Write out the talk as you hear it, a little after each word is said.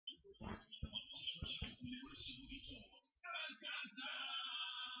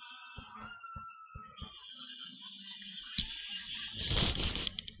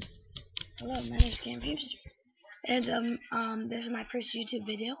Hello, my name is feamster, and this is my first YouTube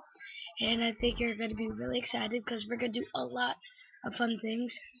video, and I think you're gonna be really excited because we're gonna do a lot of fun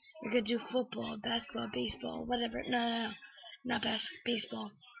things. We're gonna do football, basketball, baseball, whatever. No, not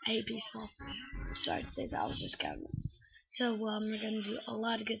baseball. I hate baseball. Sorry to say that. I was just counting. So we're gonna do a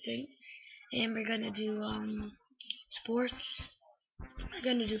lot of good things, and we're gonna do sports. We're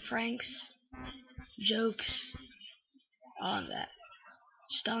gonna do pranks, jokes, all of that,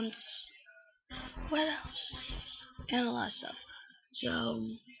 stunts. What else? And a lot of stuff. So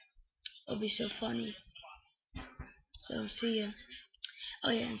it'll be so funny. So see ya.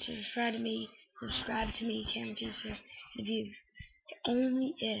 Oh yeah, and subscribe to me, Cameron Feamster. If you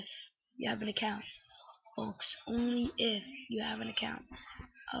only if you have an account, folks. Only if you have an account.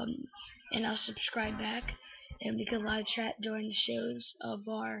 Um, and I'll subscribe back, and we can live chat during the shows of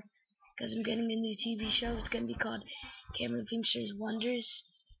our. Because I'm getting a new TV show. It's gonna be called Cameron Feamster's Wonders.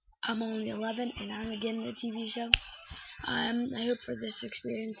 I'm only 11, and I'm getting a TV show. I hope for this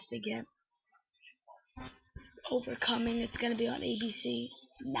experience to get Overcoming. It's gonna be on ABC.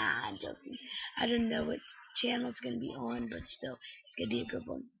 Nah, I'm joking. I don't know what channel it's gonna be on, but still, it's gonna be a good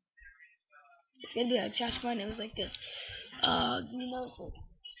one. It's gonna be a trash one. It was like this. It's like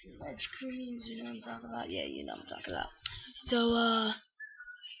red screens. You know what I'm talking about? Yeah, you know what I'm talking about. So,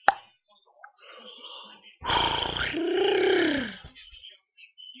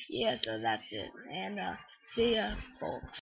 yeah. So that's it. And see ya, folks.